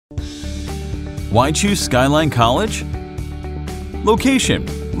Why choose Skyline College? Location: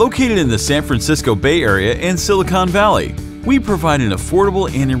 located in the San Francisco Bay Area and Silicon Valley, we provide an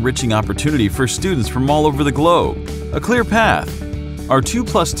affordable and enriching opportunity for students from all over the globe. A clear path: our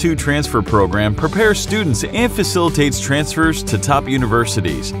 2+2 transfer program prepares students and facilitates transfers to top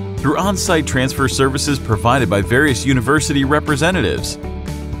universities through on-site transfer services provided by various university representatives.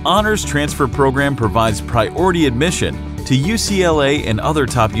 Honors Transfer Program provides priority admission to UCLA and other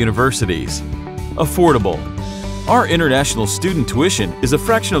top universities. Affordable: our international student tuition is a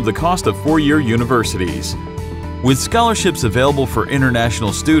fraction of the cost of four-year universities. With scholarships available for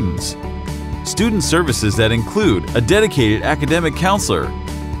international students, student services that include a dedicated academic counselor,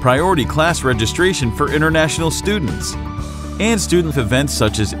 priority class registration for international students, and student events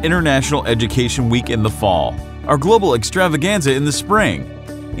such as International Education Week in the fall, our global extravaganza in the spring,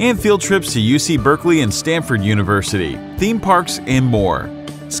 and field trips to UC Berkeley and Stanford University, theme parks, and more.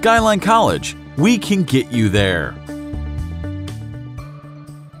 Skyline College, we can get you there.